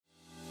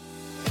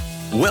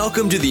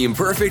Welcome to the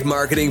Imperfect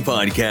Marketing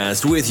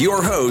Podcast with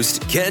your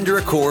host,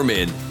 Kendra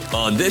Corman.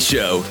 On this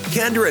show,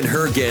 Kendra and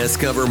her guests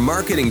cover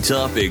marketing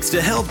topics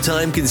to help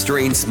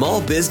time-constrained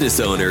small business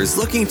owners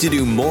looking to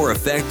do more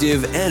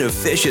effective and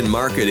efficient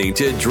marketing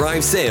to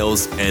drive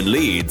sales and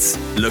leads.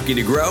 Looking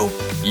to grow?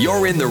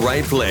 You're in the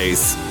right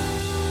place.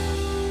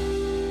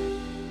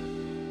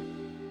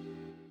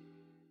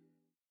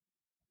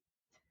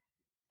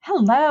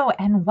 Hello,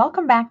 and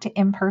welcome back to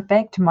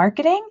Imperfect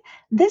Marketing.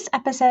 This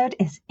episode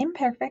is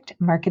Imperfect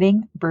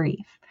Marketing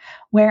Brief,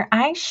 where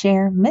I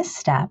share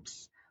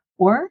missteps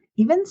or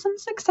even some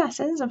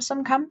successes of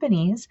some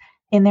companies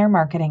in their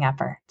marketing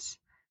efforts.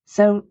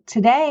 So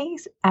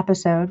today's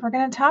episode, we're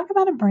going to talk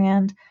about a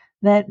brand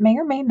that may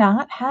or may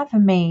not have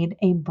made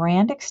a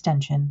brand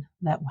extension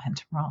that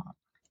went wrong.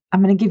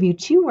 I'm going to give you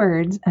two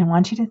words, and I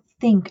want you to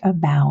think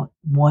about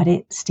what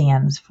it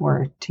stands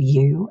for to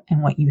you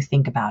and what you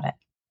think about it.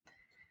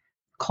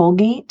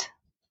 Colgate,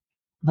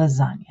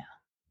 Lasagna.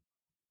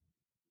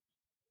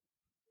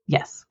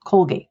 Yes,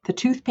 Colgate, the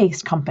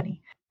toothpaste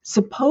company.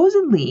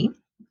 Supposedly,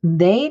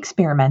 they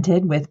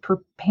experimented with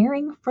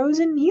preparing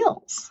frozen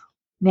meals.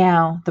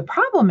 Now, the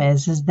problem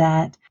is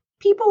that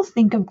people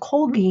think of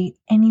Colgate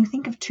and you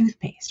think of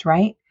toothpaste,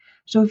 right?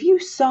 So if you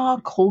saw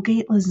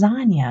Colgate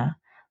lasagna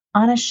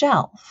on a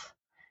shelf,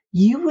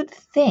 you would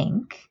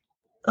think,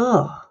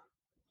 ugh,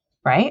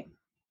 right?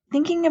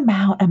 Thinking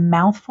about a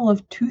mouthful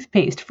of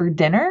toothpaste for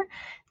dinner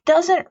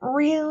doesn't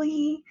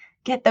really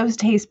get those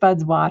taste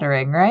buds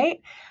watering,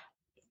 right?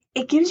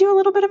 It gives you a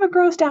little bit of a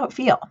grossed out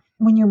feel.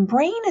 When your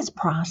brain is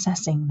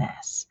processing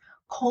this,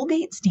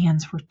 Colgate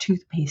stands for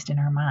toothpaste in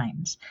our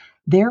minds.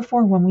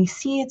 Therefore, when we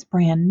see its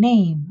brand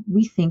name,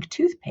 we think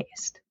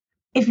toothpaste.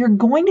 If you're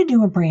going to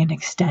do a brand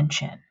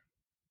extension,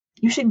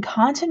 you should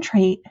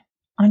concentrate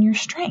on your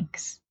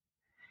strengths.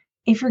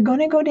 If you're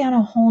going to go down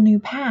a whole new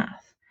path,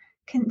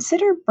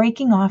 consider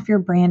breaking off your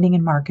branding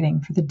and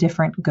marketing for the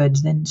different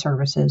goods and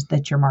services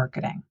that you're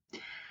marketing.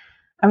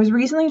 I was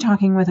recently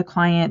talking with a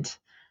client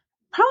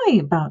probably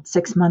about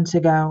 6 months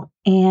ago,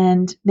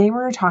 and they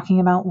were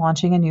talking about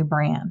launching a new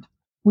brand.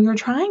 We were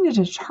trying to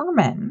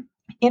determine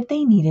if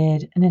they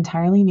needed an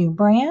entirely new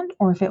brand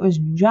or if it was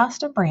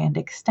just a brand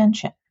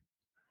extension.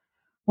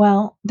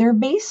 Well, their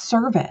base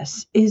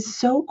service is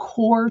so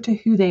core to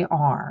who they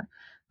are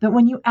that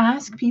when you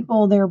ask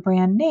people their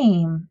brand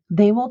name,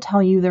 they will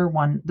tell you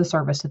the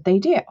service that they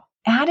do.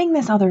 Adding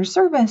this other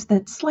service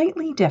that's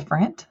slightly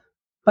different,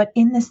 but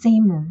in the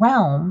same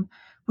realm,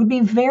 would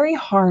be very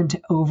hard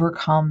to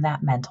overcome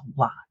that mental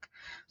block.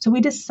 So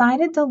we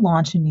decided to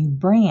launch a new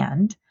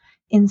brand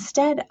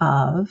instead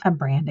of a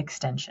brand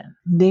extension.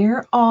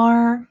 There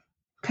are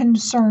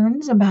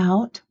concerns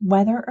about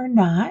whether or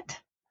not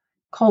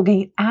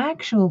Colgate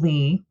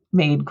actually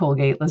made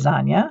Colgate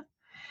lasagna.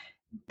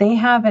 They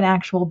have an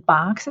actual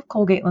box of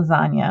Colgate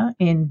lasagna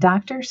in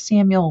Dr.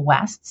 Samuel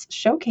West's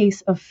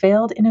Showcase of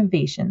Failed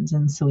Innovations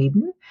in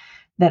Sweden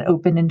that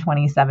opened in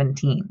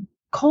 2017.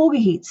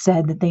 Colgate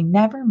said that they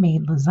never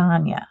made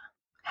lasagna.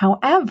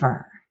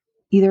 However,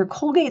 either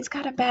Colgate's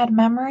got a bad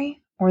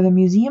memory or the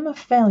Museum of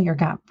Failure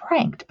got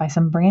pranked by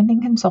some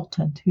branding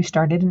consultant who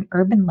started an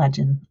urban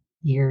legend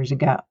years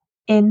ago.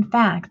 In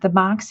fact, the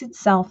box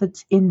itself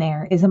that's in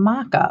there is a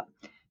mock-up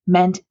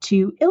meant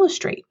to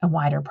illustrate a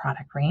wider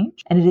product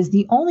range, and it is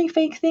the only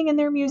fake thing in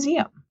their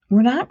museum.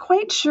 We're not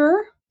quite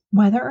sure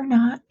whether or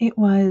not it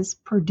was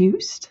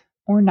produced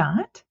or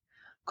not.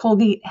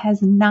 Colgate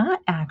has not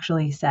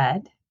actually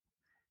said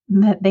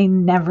that they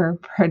never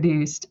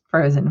produced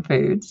frozen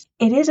foods.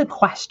 It is a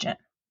question,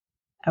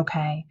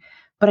 okay?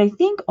 But I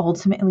think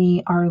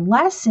ultimately our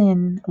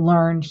lesson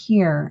learned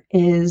here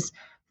is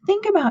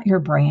think about your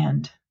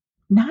brand,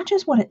 not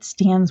just what it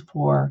stands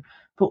for,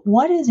 but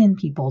what is in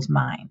people's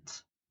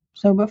minds.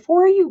 So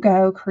before you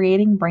go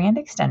creating brand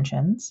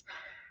extensions,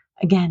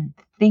 again,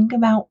 think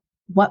about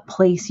what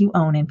place you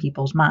own in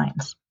people's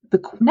minds.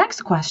 The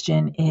next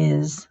question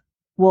is,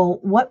 well,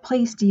 what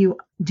place do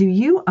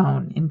you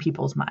own in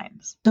people's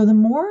minds? So the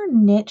more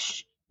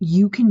niche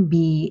you can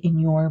be in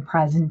your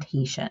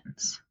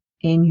presentations,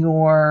 in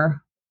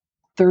your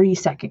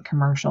 30-second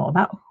commercial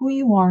about who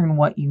you are and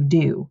what you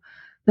do,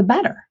 the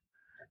better.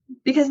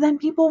 Because then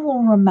people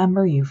will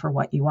remember you for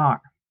what you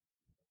are.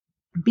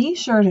 Be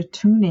sure to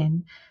tune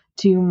in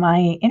to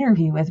my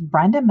interview with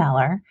Brenda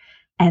Meller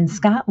and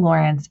Scott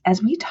Lawrence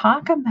as we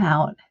talk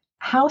about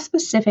how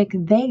specific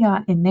they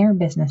got in their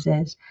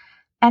businesses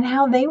and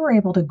how they were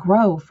able to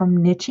grow from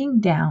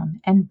niching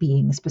down and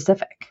being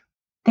specific.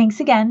 Thanks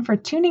again for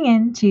tuning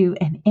in to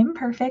an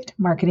Imperfect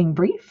Marketing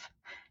Brief.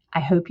 I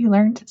hope you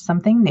learned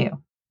something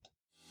new.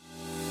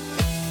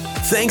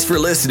 Thanks for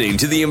listening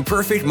to the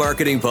Imperfect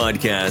Marketing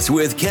Podcast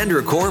with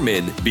Kendra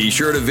Corman. Be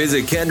sure to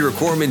visit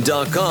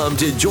kendracorman.com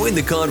to join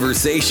the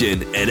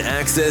conversation and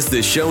access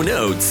the show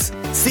notes.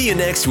 See you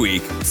next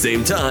week,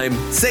 same time,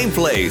 same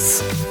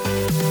place.